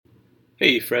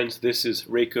Hey friends, this is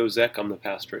Reiko Zek. I'm the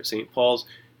pastor at St. Paul's,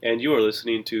 and you are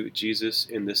listening to Jesus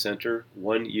in the Center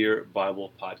 1 Year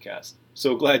Bible Podcast.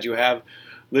 So glad you have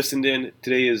listened in.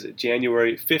 Today is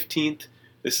January 15th.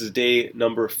 This is day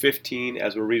number 15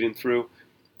 as we're reading through.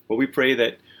 Well, we pray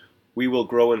that we will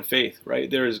grow in faith, right?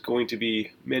 There is going to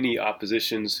be many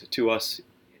oppositions to us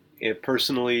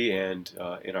personally and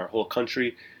in our whole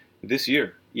country this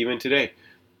year, even today.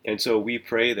 And so we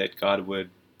pray that God would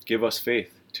give us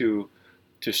faith to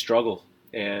struggle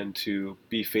and to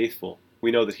be faithful. We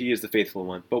know that He is the faithful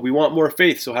one, but we want more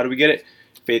faith. So how do we get it?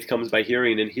 Faith comes by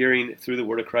hearing, and hearing through the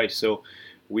Word of Christ. So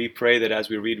we pray that as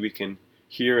we read, we can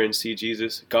hear and see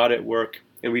Jesus, God at work.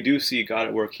 And we do see God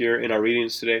at work here in our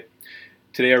readings today.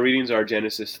 Today our readings are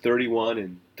Genesis 31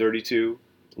 and 32,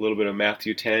 a little bit of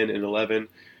Matthew 10 and 11,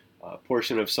 a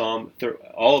portion of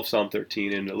all of Psalm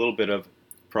 13, and a little bit of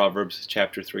Proverbs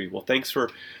chapter 3. Well, thanks for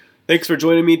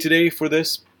joining me today for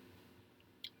this.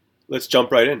 Let's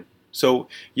jump right in. So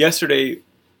yesterday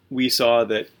we saw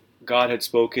that God had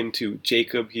spoken to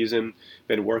Jacob. He's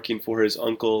been working for his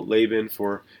uncle Laban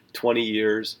for 20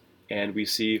 years, and we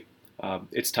see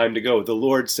it's time to go. The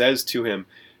Lord says to him,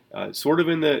 sort of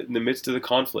in the midst of the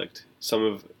conflict, some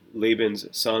of Laban's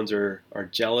sons are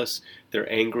jealous. They're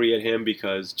angry at him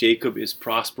because Jacob is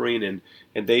prospering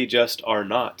and they just are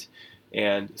not.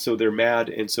 And so they're mad,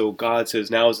 and so God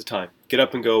says, now is the time. Get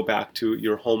up and go back to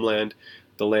your homeland,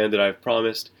 the land that I've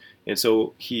promised. And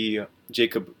so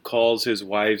Jacob calls his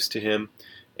wives to him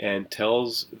and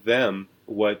tells them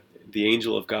what the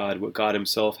angel of God, what God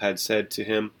himself had said to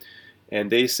him. And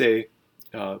they say,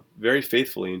 very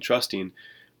faithfully and trusting,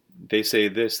 they say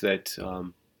this, that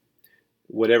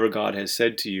whatever God has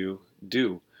said to you,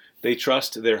 do. They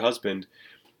trust their husband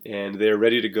and they're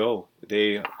ready to go.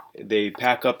 They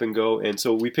pack up and go. And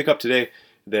so we pick up today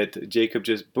that Jacob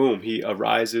just, boom, he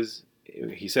arises.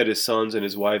 He set his sons and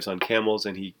his wives on camels,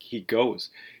 and he goes.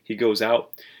 He goes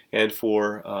out, and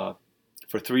for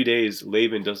 3 days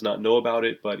Laban does not know about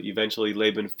it, but eventually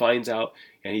Laban finds out,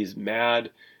 and he's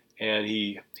mad, and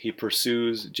he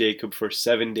pursues Jacob for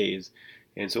 7 days,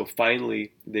 and so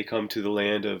finally they come to the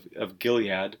land of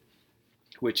Gilead,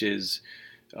 which is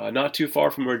not too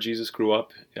far from where Jesus grew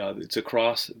up. It's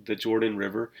across the Jordan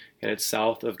River, and it's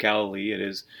south of Galilee. It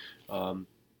is.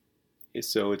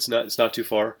 So it's not too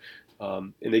far.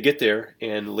 And they get there,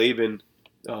 and Laban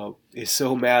is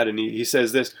so mad, and he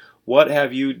says this, "What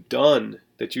have you done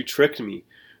that you tricked me?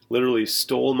 Literally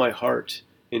stole my heart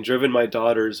and driven my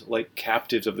daughters like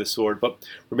captives of the sword." But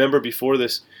remember, before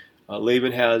this,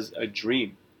 Laban has a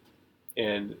dream,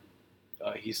 and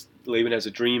Laban has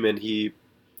a dream, and he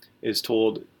is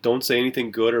told, "Don't say anything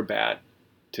good or bad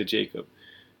to Jacob."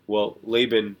 Well,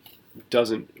 Laban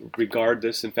doesn't regard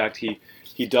this. In fact, he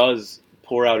does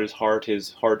pour out his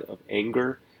heart of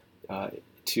anger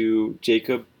to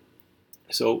Jacob.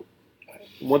 So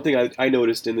one thing I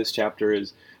noticed in this chapter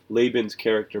is Laban's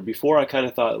character. Before, I kind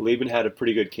of thought Laban had a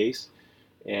pretty good case,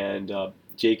 and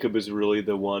Jacob is really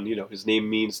the one, his name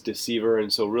means deceiver,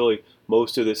 and so really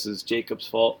most of this is Jacob's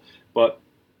fault. But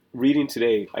reading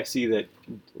today, I see that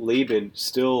Laban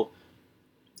still,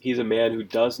 he's a man who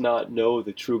does not know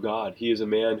the true God. He is a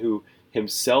man who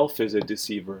himself is a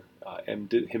deceiver,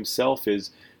 and himself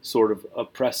is sort of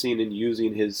oppressing and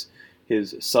using his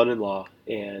son-in-law,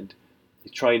 and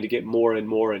trying to get more and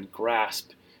more and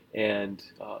grasp, and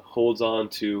holds on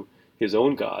to his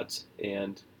own gods,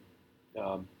 and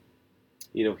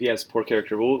he has poor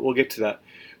character. We'll get to that.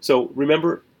 So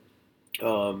remember,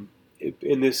 in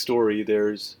this story,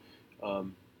 there's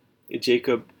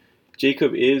Jacob.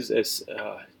 Jacob is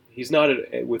he's not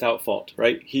without fault,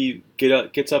 right? He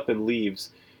gets up and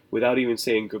leaves without even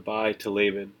saying goodbye to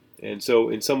Laban. And so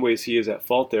in some ways he is at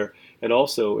fault there. And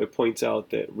also it points out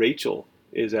that Rachel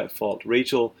is at fault.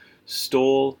 Rachel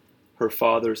stole her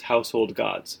father's household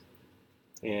gods.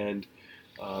 And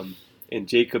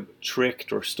Jacob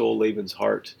tricked or stole Laban's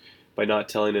heart by not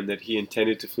telling him that he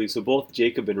intended to flee. So both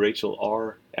Jacob and Rachel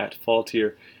are at fault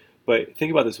here. But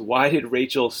think about this. Why did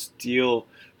Rachel steal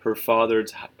her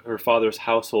father's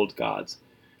household gods?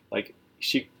 Like,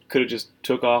 she could have just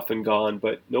took off and gone,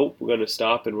 but nope, we're going to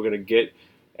stop and we're going to get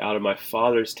out of my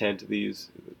father's tent these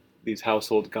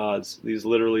household gods. These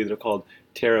literally, they're called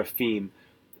teraphim.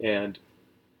 And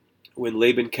when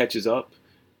Laban catches up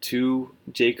to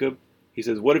Jacob, he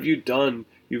says, "What have you done?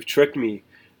 You've tricked me,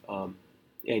 and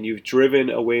you've driven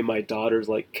away my daughters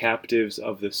like captives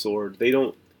of the sword."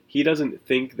 He doesn't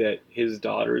think that his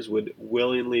daughters would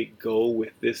willingly go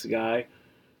with this guy.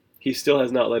 He still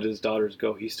has not let his daughters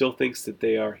go. He still thinks that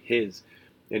they are his.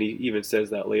 And he even says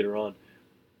that later on.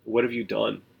 "What have you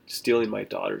done, stealing my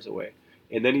daughters away?"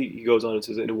 And then he goes on and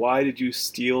says, and why did you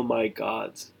steal my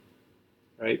gods?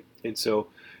 Right? And so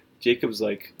Jacob's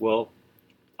like, well,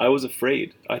 I was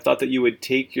afraid. I thought that you would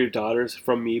take your daughters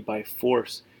from me by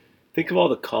force. Think of all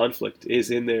the conflict is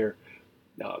in there,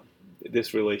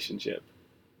 this relationship.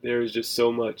 There is just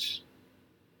so much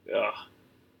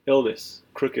illness,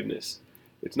 crookedness.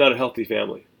 It's not a healthy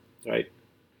family, right?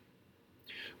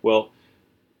 Well,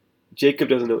 Jacob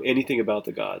doesn't know anything about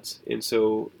the gods, and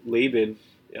so Laban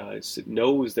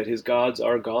knows that his gods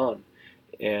are gone,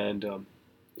 and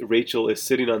Rachel is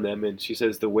sitting on them, and she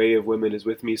says, "The way of women is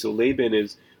with me." So Laban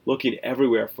is looking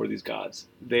everywhere for these gods.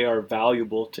 They are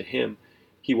valuable to him.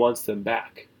 He wants them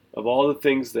back. Of all the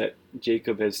things that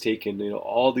Jacob has taken,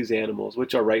 all these animals,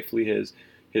 which are rightfully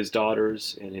his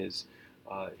daughters and his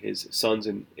sons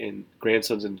and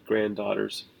grandsons and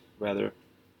granddaughters, rather,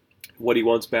 what he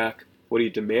wants back, what he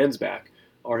demands back,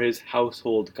 are his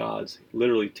household gods.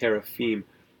 Literally, teraphim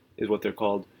is what they're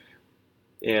called.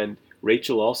 And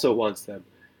Rachel also wants them.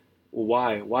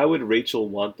 Why? Why would Rachel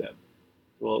want them?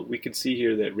 Well, we can see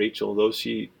here that Rachel, though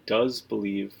she does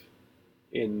believe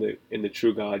in the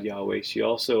true God Yahweh, she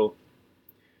also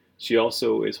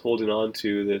is holding on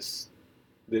to this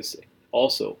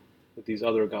also with these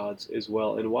other gods as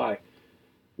well. And why?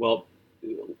 Well,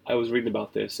 I was reading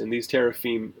about this, and these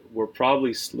teraphim were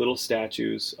probably little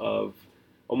statues of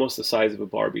almost the size of a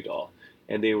Barbie doll,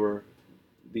 and they were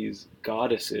these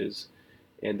goddesses,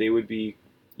 and they would be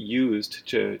used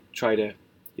to try to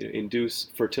induce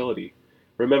fertility.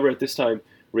 Remember, at this time,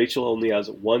 Rachel only has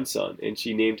one son, and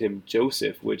she named him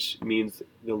Joseph, which means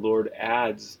the Lord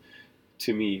adds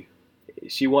to me.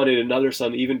 She wanted another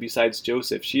son even besides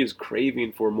Joseph. She is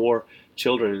craving for more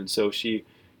children, and so she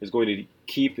is going to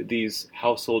keep these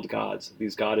household gods,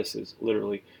 these goddesses,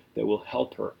 literally, that will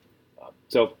help her.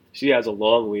 So she has a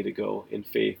long way to go in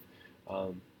faith.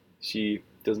 She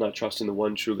does not trust in the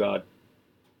one true God.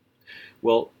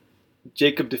 Well,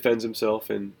 Jacob defends himself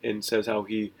and says how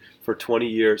for 20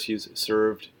 years, he's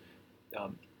served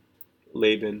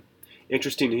Laban.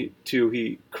 Interesting, too,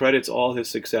 he credits all his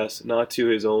success not to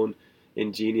his own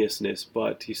ingeniousness,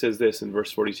 but he says this in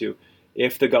verse 42,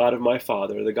 "If the God of my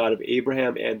father, the God of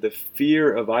Abraham, and the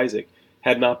fear of Isaac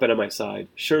had not been on my side,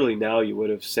 surely now you would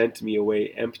have sent me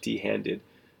away empty-handed.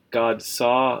 God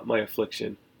saw my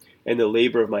affliction and the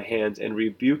labor of my hands and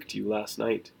rebuked you last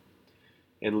night."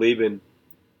 And Laban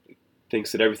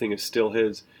thinks that everything is still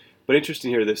his. But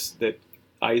interesting here, that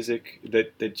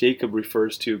Jacob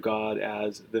refers to God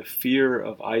as the fear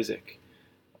of Isaac.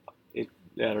 I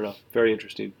don't know, very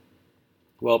interesting.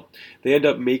 Well, they end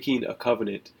up making a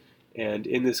covenant, and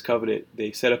in this covenant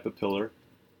they set up a pillar,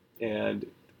 and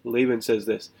Laban says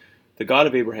this, "The God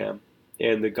of Abraham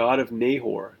and the God of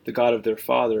Nahor, the God of their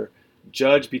father,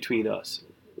 judge between us."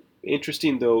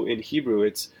 Interesting, though, in Hebrew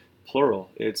it's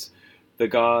plural. It's the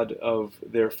God of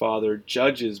their father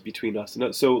judges between us.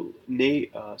 So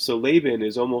Laban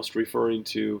is almost referring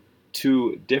to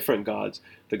two different gods.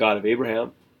 The God of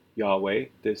Abraham, Yahweh,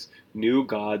 this new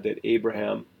God that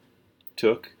Abraham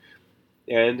took,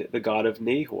 and the God of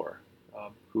Nahor,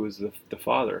 who is the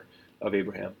father of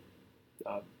Abraham.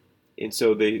 And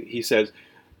so he says,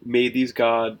 may these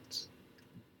gods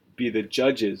be the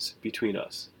judges between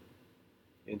us.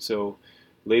 And so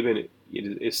Laban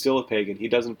is still a pagan. He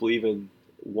doesn't believe in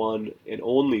one and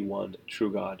only one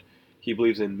true God. He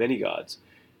believes in many gods.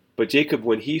 But Jacob,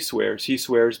 when he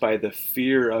swears by the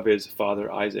fear of his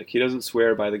father Isaac. He doesn't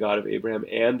swear by the God of Abraham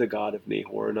and the God of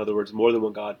Nahor. In other words, more than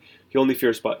one God. He only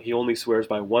swears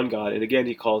by one God. And again,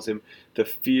 he calls him the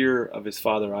fear of his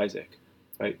father Isaac.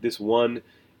 Right? This one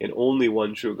and only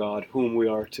one true God, whom we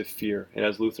are to fear. And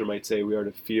as Luther might say, we are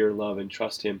to fear, love, and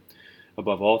trust him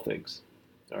above all things.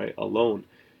 All right, alone.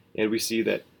 And we see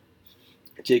that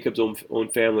Jacob's own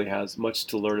family has much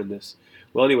to learn in this.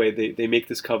 Well, anyway, they make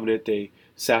this covenant. They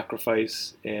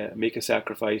make a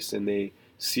sacrifice, and they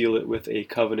seal it with a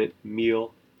covenant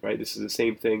meal. Right? This is the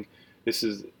same thing. This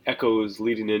is echoes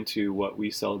leading into what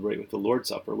we celebrate with the Lord's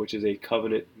Supper, which is a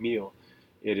covenant meal.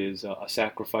 It is a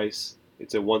sacrifice.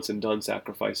 It's a once and done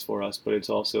sacrifice for us, but it's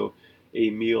also a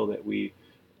meal that we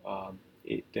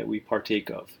partake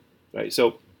of. Right?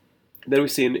 So then we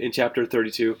see in chapter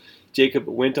 32, Jacob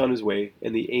went on his way,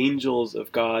 and the angels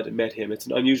of God met him. It's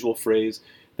an unusual phrase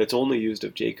that's only used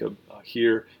of Jacob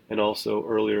here and also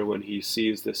earlier when he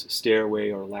sees this stairway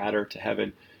or ladder to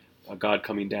heaven, God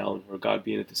coming down, or God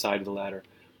being at the side of the ladder.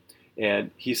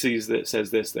 And he says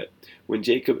that when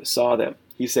Jacob saw them,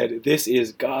 he said, "This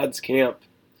is God's camp."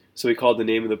 So he called the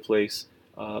name of the place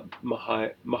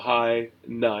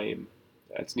Mahanaim.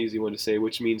 That's an easy one to say,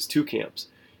 which means two camps.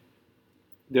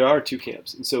 There are two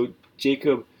camps. And so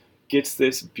Jacob gets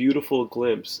this beautiful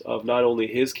glimpse of not only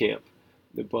his camp,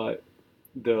 but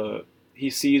he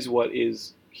sees what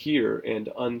is here and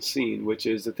unseen, which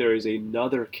is that there is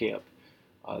another camp,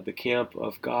 the camp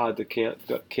of God, the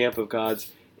camp of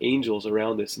God's angels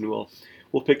around this. And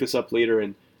we'll pick this up later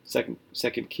in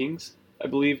Second Kings, I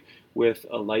believe, with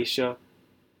Elisha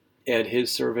and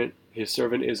his servant. His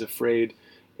servant is afraid,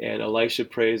 and Elisha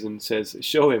prays and says,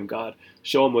 "Show him, God,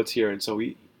 show him what's here." And so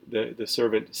the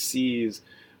servant sees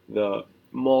the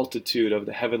multitude of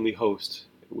the heavenly host,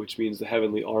 which means the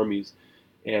heavenly armies,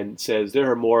 and says,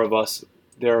 "There are more of us.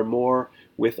 There are more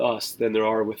with us than there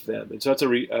are with them." And so that's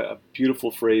a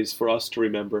beautiful phrase for us to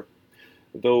remember.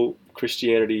 Though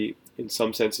Christianity, in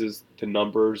some senses, the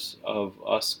numbers of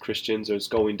us Christians is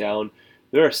going down,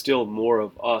 there are still more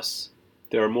of us.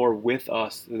 There are more with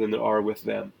us than there are with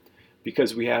them,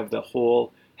 because we have the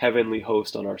whole heavenly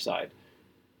host on our side.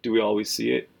 Do we always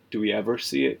see it? Do we ever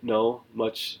see it? No,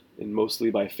 much and mostly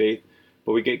by faith,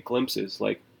 but we get glimpses,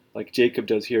 like Jacob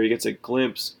does here. He gets a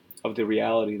glimpse of the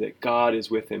reality that God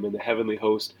is with him and the heavenly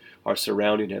host are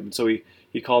surrounding him. And so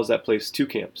he calls that place two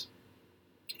camps.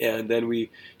 And then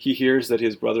he hears that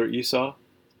his brother Esau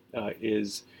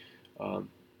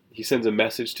he sends a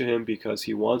message to him because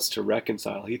he wants to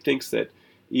reconcile. He thinks that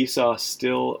Esau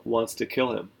still wants to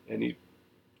kill him, and he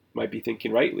might be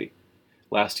thinking rightly.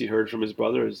 Last he heard from his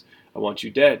brother is, "I want you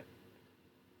dead."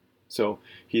 So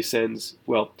he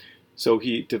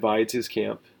divides his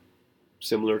camp,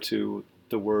 similar to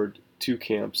the word two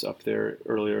camps up there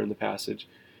earlier in the passage.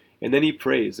 And then he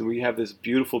prays, and we have this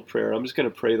beautiful prayer. I'm just going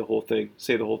to pray the whole thing,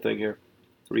 say the whole thing here.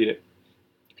 Read it.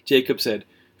 Jacob said,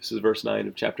 this is verse 9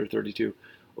 of chapter 32,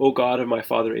 "O God of my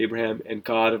father Abraham and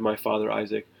God of my father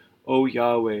Isaac, O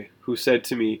Yahweh, who said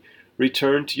to me,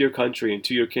 'Return to your country and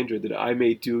to your kindred, that I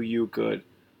may do you good.'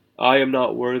 I am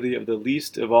not worthy of the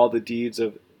least of all the deeds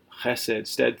of chesed,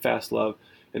 steadfast love,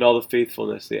 and all the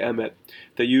faithfulness, the emet,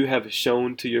 that you have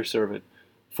shown to your servant.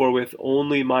 For with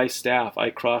only my staff I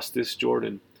crossed this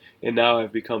Jordan, and now I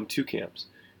have become two camps.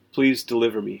 Please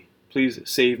deliver me. Please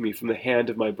save me from the hand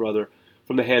of my brother,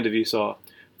 from the hand of Esau.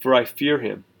 For I fear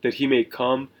him, that he may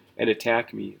come and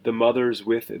attack me, the mothers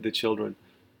with the children.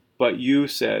 But you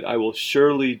said, I will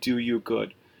surely do you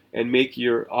good, and make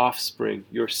your offspring,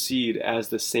 your seed, as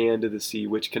the sand of the sea,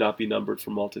 which cannot be numbered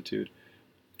for multitude."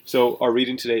 So our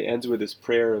reading today ends with this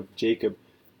prayer of Jacob.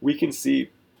 We can see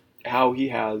how he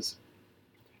has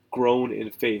grown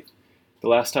in faith. The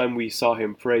last time we saw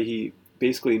him pray, he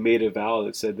basically made a vow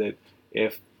that said that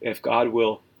if God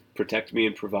will protect me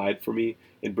and provide for me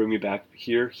and bring me back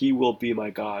here, he will be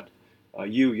my God.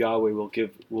 You, Yahweh,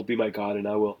 will be my God, and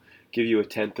I will give you a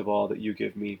tenth of all that you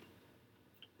give me.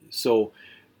 So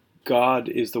God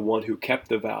is the one who kept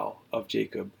the vow of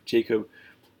Jacob. Jacob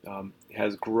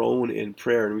has grown in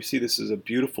prayer, and we see this as a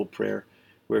beautiful prayer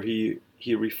where he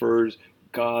refers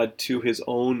God to his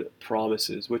own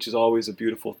promises, which is always a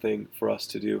beautiful thing for us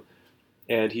to do.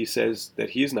 And he says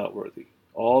that he's not worthy.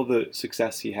 All the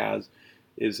success he has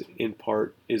is in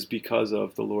part because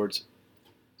of the Lord's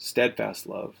steadfast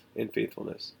love and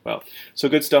faithfulness. Wow. So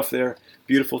good stuff there.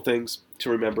 Beautiful things to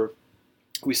remember.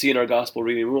 We see in our gospel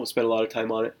reading, we won't spend a lot of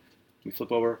time on it. We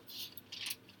flip over.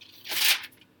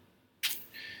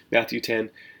 Matthew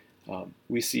 10.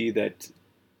 We see that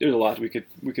there's a lot we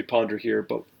could ponder here,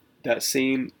 but that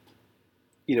same,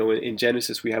 in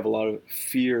Genesis we have a lot of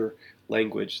fear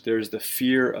language. There's the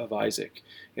fear of Isaac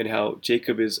and how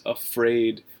Jacob is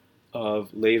afraid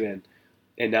of Laban,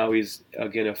 and now he's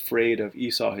again afraid of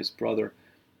Esau, his brother.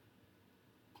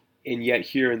 And yet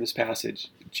here in this passage,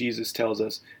 Jesus tells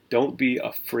us, don't be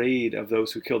afraid of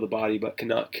those who kill the body but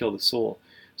cannot kill the soul.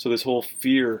 So this whole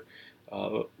fear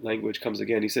language comes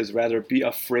again. He says, rather be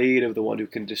afraid of the one who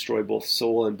can destroy both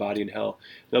soul and body in hell.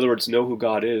 In other words, know who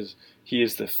God is. He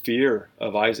is the fear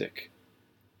of Isaac.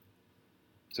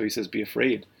 So he says, be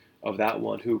afraid of that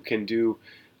one who can do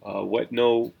what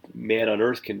no man on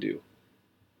earth can do.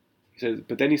 He says,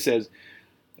 but then he says,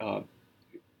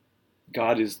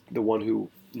 God is the one who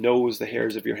knows the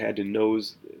hairs of your head and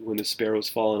knows when the sparrows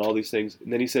fall and all these things.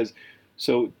 And then he says,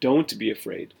 so don't be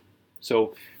afraid.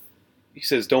 So he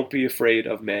says, don't be afraid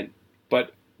of men,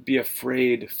 but be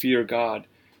afraid, fear God.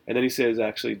 And then he says,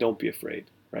 actually, don't be afraid,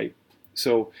 right?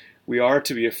 So we are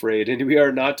to be afraid and we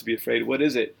are not to be afraid. What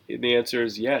is it? And the answer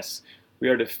is yes. We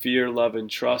are to fear, love, and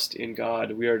trust in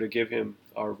God. We are to give him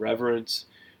our reverence.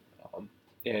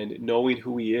 And knowing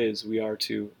who he is, we are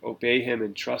to obey him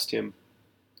and trust him.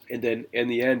 And then in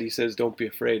the end, he says, don't be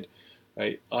afraid,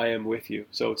 right? I am with you.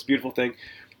 So it's a beautiful thing.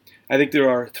 I think there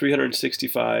are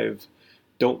 365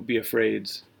 don't be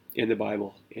afraids in the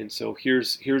Bible. And so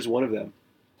here's one of them.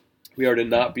 We are to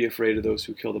not be afraid of those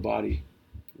who kill the body.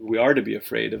 We are to be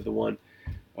afraid of the one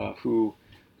who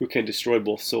can destroy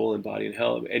both soul and body in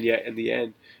hell. And yet, in the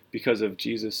end, because of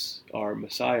Jesus, our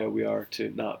Messiah, we are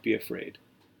to not be afraid.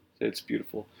 It's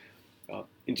beautiful.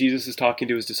 And Jesus is talking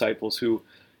to his disciples who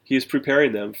he is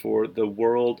preparing them for the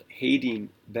world hating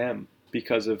them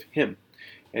because of him.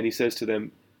 And he says to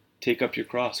them, take up your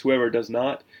cross. Whoever does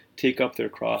not take up their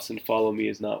cross and follow me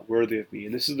is not worthy of me.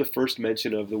 And this is the first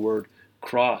mention of the word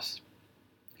cross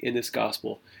in this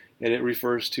gospel. And it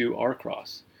refers to our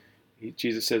cross.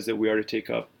 Jesus says that we are to take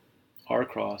up our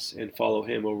cross and follow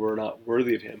him, or we're not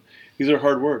worthy of him. These are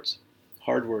hard words,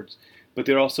 but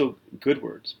they're also good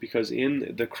words, because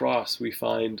in the cross we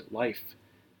find life.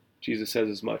 Jesus says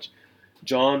as much.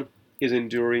 John is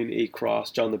enduring a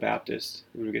cross. John the Baptist,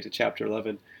 when we get to chapter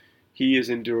 11, he is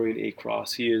enduring a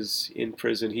cross. He is in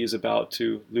prison. He is about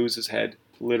to lose his head,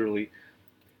 literally.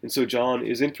 And so John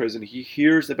is in prison. He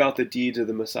hears about the deeds of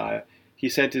the Messiah. He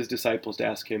sent his disciples to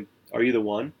ask him, are you the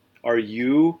one? Are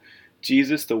you,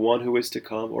 Jesus, the one who is to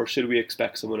come, or should we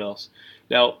expect someone else?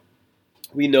 Now,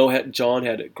 we know John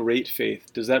had great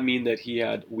faith. Does that mean that he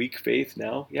had weak faith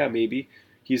now? Yeah, maybe.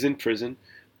 He's in prison.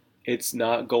 It's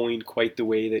not going quite the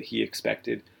way that he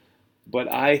expected.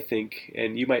 But I think,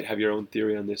 and you might have your own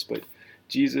theory on this, but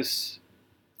Jesus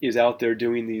is out there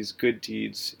doing these good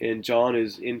deeds, and John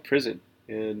is in prison,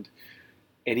 and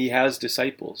he has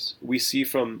disciples. We see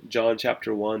from John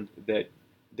chapter 1 that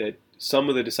some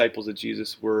of the disciples of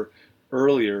Jesus were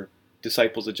earlier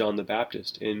disciples of John the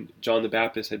Baptist, and John the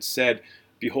Baptist had said,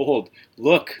 behold,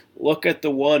 look at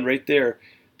the one right there,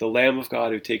 the Lamb of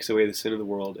God who takes away the sin of the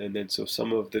world. And then so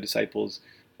some of the disciples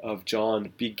of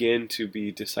John begin to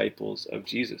be disciples of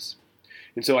Jesus.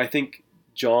 And so I think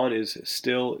John is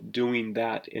still doing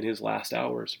that in his last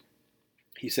hours.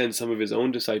 He sends some of his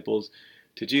own disciples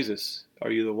to Jesus. Are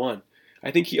you the one?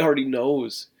 I think he already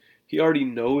knows. He already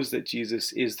knows that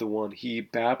Jesus is the one. He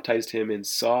baptized him and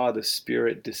saw the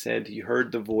Spirit descend. He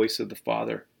heard the voice of the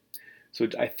Father. So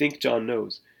I think John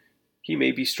knows. He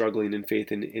may be struggling in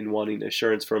faith in wanting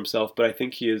assurance for himself, but I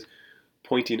think he is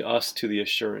pointing us to the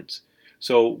assurance.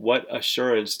 So what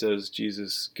assurance does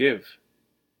Jesus give?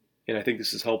 And I think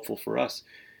this is helpful for us.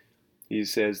 He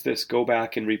says this, go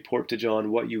back and report to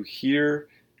John what you hear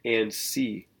and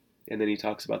see. And then he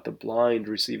talks about the blind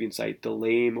receiving sight, the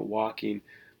lame walking,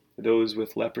 those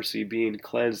with leprosy being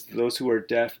cleansed, those who are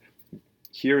deaf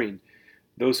hearing,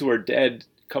 those who are dead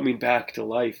coming back to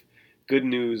life, good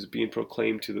news being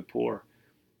proclaimed to the poor.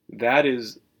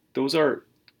 Those are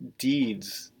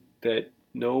deeds that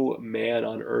no man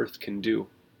on earth can do.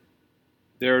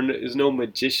 There is no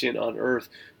magician on earth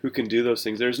who can do those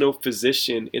things. There's no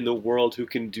physician in the world who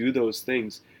can do those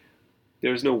things.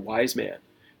 There's no wise man.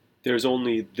 There's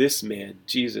only this man,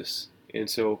 Jesus. And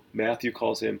so Matthew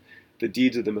calls him the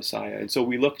deeds of the Messiah. And so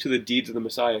we look to the deeds of the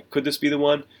Messiah. Could this be the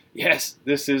one? Yes,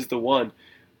 this is the one,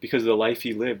 because of the life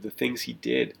he lived, the things he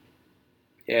did,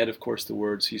 and of course the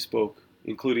words he spoke,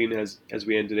 including as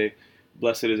we end today,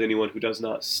 blessed is anyone who does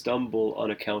not stumble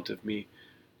on account of me.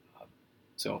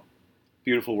 So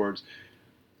beautiful words.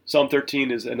 Psalm 13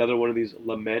 is another one of these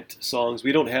lament songs.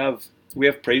 We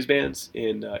have praise bands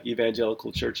in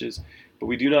evangelical churches, but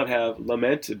we do not have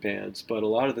lament bands. But a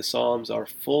lot of the Psalms are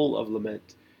full of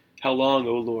lament. How long,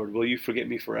 O Lord, will you forget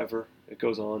me forever? It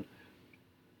goes on.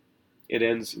 It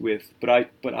ends with, but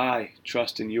I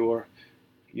trust in your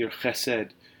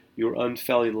chesed, your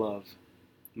unfailing love.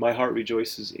 My heart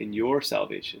rejoices in your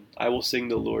salvation. I will sing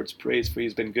the Lord's praise, for he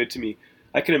has been good to me.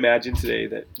 I can imagine today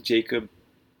that Jacob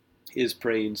is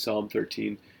praying Psalm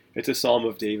 13. It's a psalm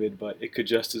of David, but it could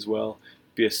just as well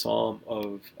be a psalm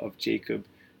of Jacob,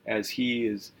 as he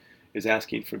is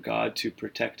asking for God to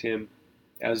protect him,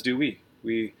 as do we.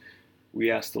 We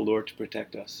ask the Lord to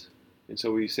protect us. And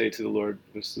so we say to the Lord,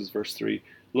 this is verse 3,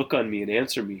 look on me and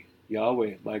answer me,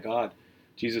 Yahweh, my God,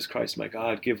 Jesus Christ, my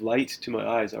God, give light to my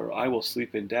eyes, or I will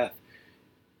sleep in death.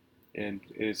 And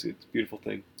it's a beautiful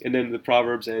thing. And then the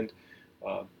Proverbs end,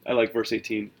 I like verse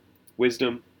 18,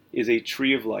 wisdom is a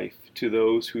tree of life to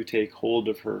those who take hold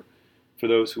of her. For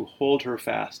those who hold her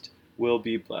fast will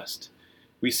be blessed.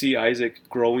 We see Isaac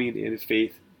growing in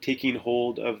faith, taking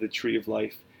hold of the tree of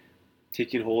life,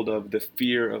 taking hold of the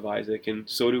fear of Isaac, and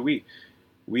so do we.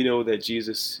 We know that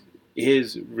Jesus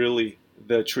is really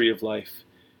the tree of life,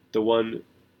 the one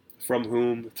from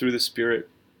whom, through the Spirit,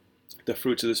 the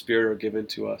fruits of the Spirit are given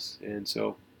to us. And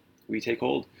so we take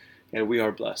hold, and we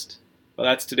are blessed. Well,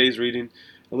 that's today's reading.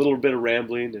 A little bit of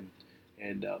rambling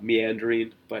and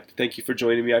meandering, but thank you for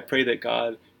joining me. I pray that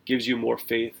God gives you more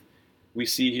faith. We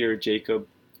see here Jacob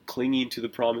clinging to the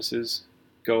promises.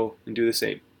 Go and do the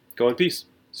same. Go in peace.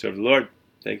 Serve the Lord.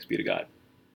 Thanks be to God.